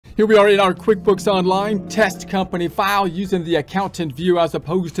Here we are in our QuickBooks Online test company file using the accountant view as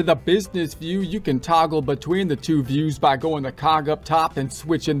opposed to the business view. You can toggle between the two views by going the cog up top and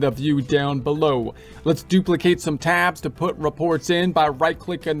switching the view down below. Let's duplicate some tabs to put reports in by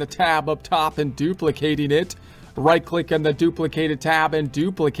right-clicking the tab up top and duplicating it. Right-click on the duplicated tab and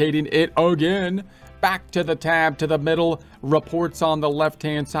duplicating it again. Back to the tab to the middle. Reports on the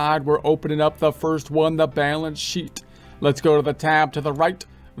left-hand side. We're opening up the first one, the balance sheet. Let's go to the tab to the right.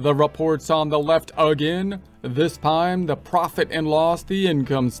 The reports on the left again. This time, the profit and loss, the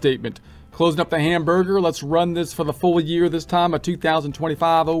income statement. Closing up the hamburger. Let's run this for the full year this time. A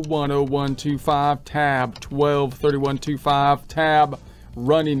 2025 010125 tab 123125 tab.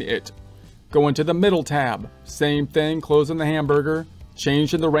 Running it. Going to the middle tab. Same thing. Closing the hamburger.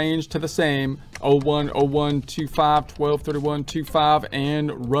 Changing the range to the same. 010125 123125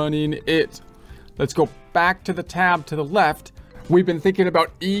 and running it. Let's go back to the tab to the left. We've been thinking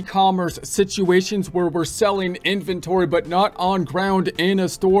about e-commerce situations where we're selling inventory, but not on ground in a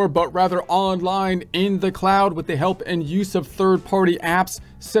store, but rather online in the cloud with the help and use of third-party apps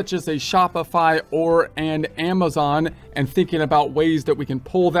such as a Shopify or an Amazon, and thinking about ways that we can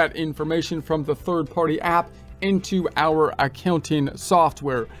pull that information from the third-party app into our accounting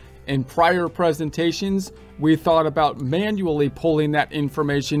software. In prior presentations, we thought about manually pulling that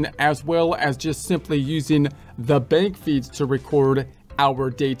information as well as just simply using the bank feeds to record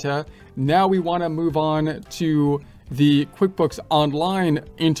our data. Now we want to move on to the QuickBooks Online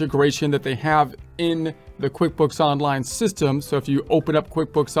integration that they have in the QuickBooks Online system. So if you open up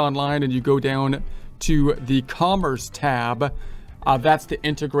QuickBooks Online and you go down to the Commerce tab, that's the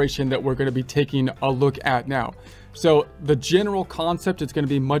integration that we're going to be taking a look at now. So the general concept is going to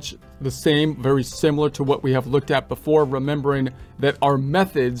be much the same, very similar to what we have looked at before, remembering that our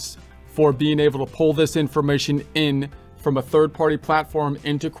methods for being able to pull this information in from a third-party platform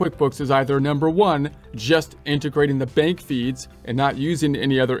into QuickBooks is either number one, just integrating the bank feeds and not using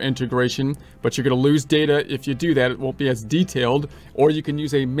any other integration, but you're going to lose data if you do that. It won't be as detailed. Or you can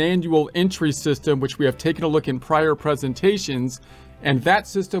use a manual entry system, which we have taken a look in prior presentations, and that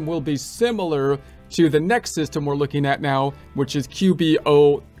system will be similar to the next system we're looking at now, which is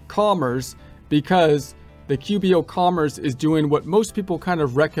QBO Commerce, because the QBO Commerce is doing what most people kind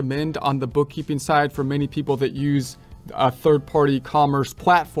of recommend on the bookkeeping side for many people that use a third-party commerce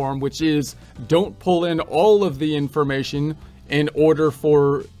platform, which is don't pull in all of the information in order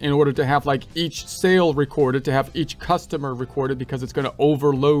to have like each sale recorded, to have each customer recorded, because it's going to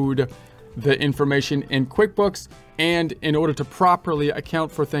overload the information in QuickBooks. And in order to properly account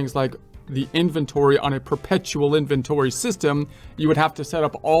for things like the inventory on a perpetual inventory system, you would have to set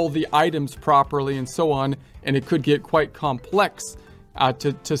up all the items properly and so on, and it could get quite complex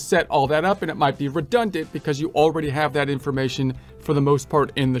to set all that up, and it might be redundant because you already have that information for the most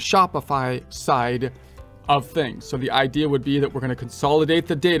part in the Shopify side of things. So the idea would be that we're going to consolidate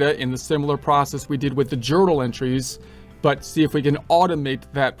the data in the similar process we did with the journal entries, but see if we can automate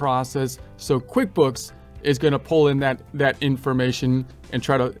that process so QuickBooks is going to pull in that information and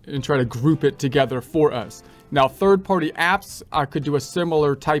try to group it together for us. Now, third-party apps could do a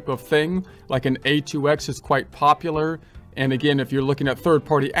similar type of thing, like an A2X is quite popular. And again, if you're looking at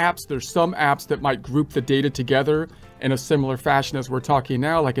third-party apps, there's some apps that might group the data together in a similar fashion as we're talking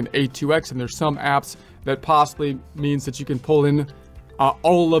now, like an A2X, and there's some apps that possibly means that you can pull in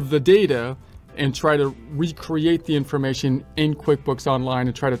all of the data and try to recreate the information in QuickBooks Online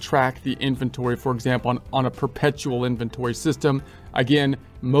and try to track the inventory, for example, on a perpetual inventory system. Again,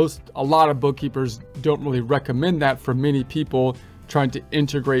 a lot of bookkeepers don't really recommend that for many people trying to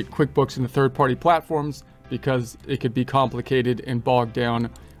integrate QuickBooks into third-party platforms because it could be complicated and bog down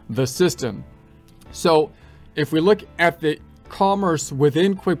the system. So if we look at the commerce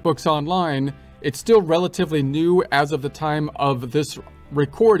within QuickBooks Online, it's still relatively new as of the time of this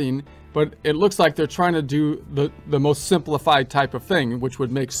recording, but it looks like they're trying to do the most simplified type of thing, which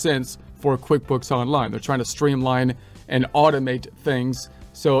would make sense for QuickBooks Online. They're trying to streamline and automate things.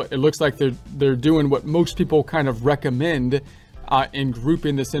 So it looks like they're doing what most people kind of recommend in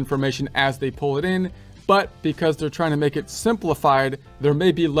grouping this information as they pull it in. But because they're trying to make it simplified, there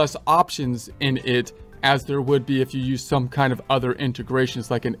may be less options in it as there would be if you use some kind of other integrations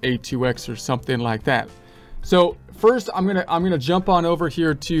like an A2X or something like that. So first, I'm gonna jump on over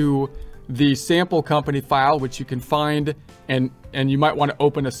here to the sample company file, which you can find, and you might want to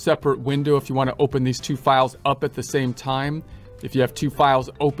open a separate window if you want to open these two files up at the same time. If you have two files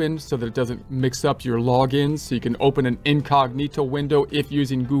open so that it doesn't mix up your logins, so you can open an incognito window if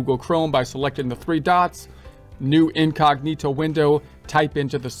using Google Chrome by selecting the three dots. new incognito window, type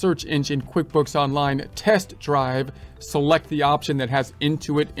into the search engine QuickBooks Online Test Drive, select the option that has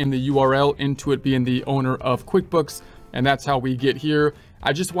Intuit in the URL, Intuit being the owner of QuickBooks, and that's how we get here.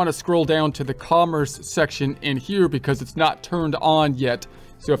 I just want to scroll down to the commerce section in here because it's not turned on yet.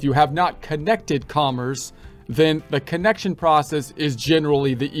 So if you have not connected commerce, then the connection process is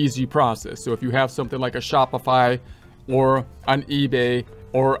generally the easy process. So if you have something like a Shopify or an eBay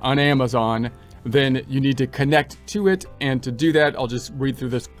or an Amazon, then you need to connect to it. And to do that, I'll just read through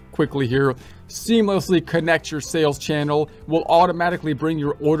this quickly here. Seamlessly connect your sales channel will automatically bring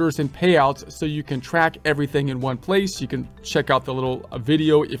your orders and payouts so you can track everything in one place. You can check out the little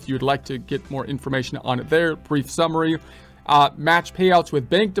video if you'd like to get more information on it there. Brief summary. Match payouts with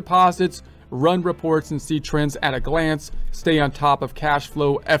bank deposits, run reports and see trends at a glance, stay on top of cash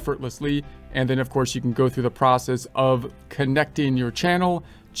flow effortlessly. And then of course you can go through the process of connecting your channel,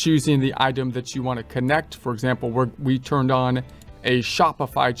 choosing the item that you want to connect. For example, we turned on a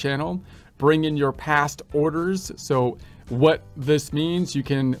Shopify channel, bring in your past orders. So what this means, you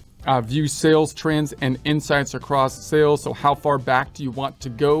can view sales trends and insights across sales. So how far back do you want to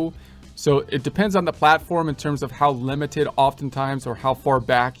go? So it depends on the platform in terms of how limited oftentimes or how far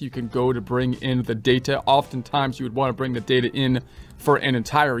back you can go to bring in the data. Oftentimes you would want to bring the data in for an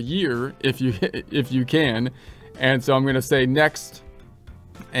entire year if you can. And so I'm going to say next,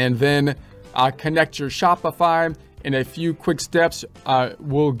 and then connect your Shopify. In a few quick steps,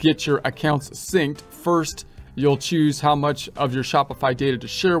 we'll get your accounts synced. First, you'll choose how much of your Shopify data to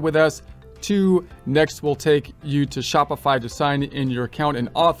share with us. 2, next we'll take you to Shopify to sign in your account and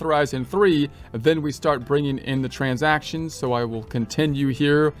authorize. And 3, then we start bringing in the transactions. So I will continue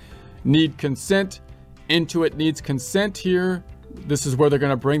here. Need consent. Intuit needs consent here. This is where they're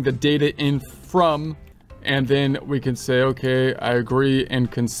going to bring the data in from. And then we can say, okay, I agree and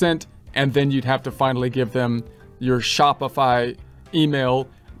consent. And then you'd have to finally give them your Shopify email.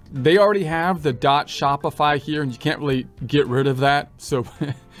 They already have the .shopify here and you can't really get rid of that. So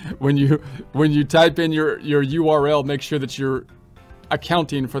when you type in your URL, make sure that you're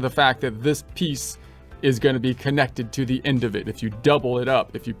accounting for the fact that this piece is going to be connected to the end of it. If you double it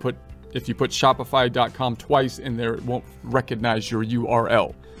up, if you put shopify.com twice in there, it won't recognize your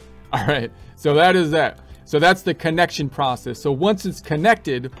URL. All right, so that is that. So that's the connection process. So once it's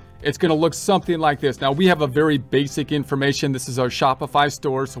connected, it's going to look something like this. Now we have a very basic information. This is our Shopify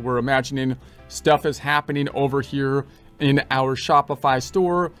store. So we're imagining stuff is happening over here in our Shopify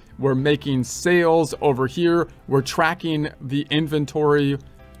store. We're making sales over here. We're tracking the inventory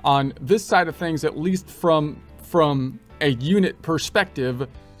on this side of things, at least from a unit perspective,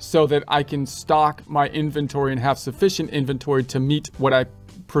 so that I can stock my inventory and have sufficient inventory to meet what I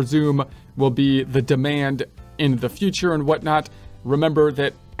presume will be the demand in the future and whatnot. Remember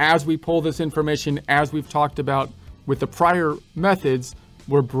that as we pull this information, as we've talked about with the prior methods,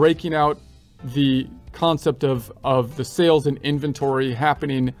 we're breaking out the concept of the sales and inventory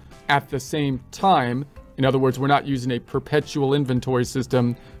happening at the same time. In other words, we're not using a perpetual inventory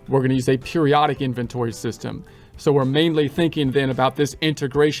system. We're going to use a periodic inventory system. So we're mainly thinking then about this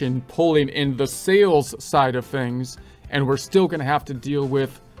integration pulling in the sales side of things, and we're still going to have to deal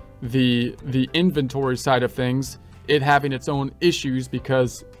with the inventory side of things, it having its own issues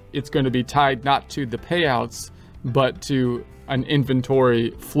because it's going to be tied not to the payouts, but to an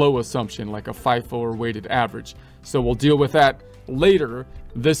inventory flow assumption like a FIFO or weighted average. So we'll deal with that later.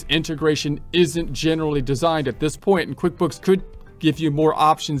 This integration isn't generally designed at this point, and QuickBooks could give you more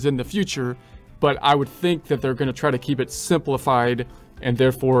options in the future, but I would think that they're going to try to keep it simplified and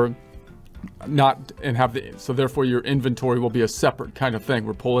therefore so therefore your inventory will be a separate kind of thing.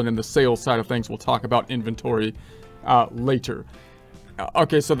 We're pulling in the sales side of things. We'll talk about inventory later.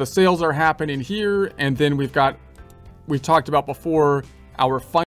 Okay, so the sales are happening here, and then we talked about before our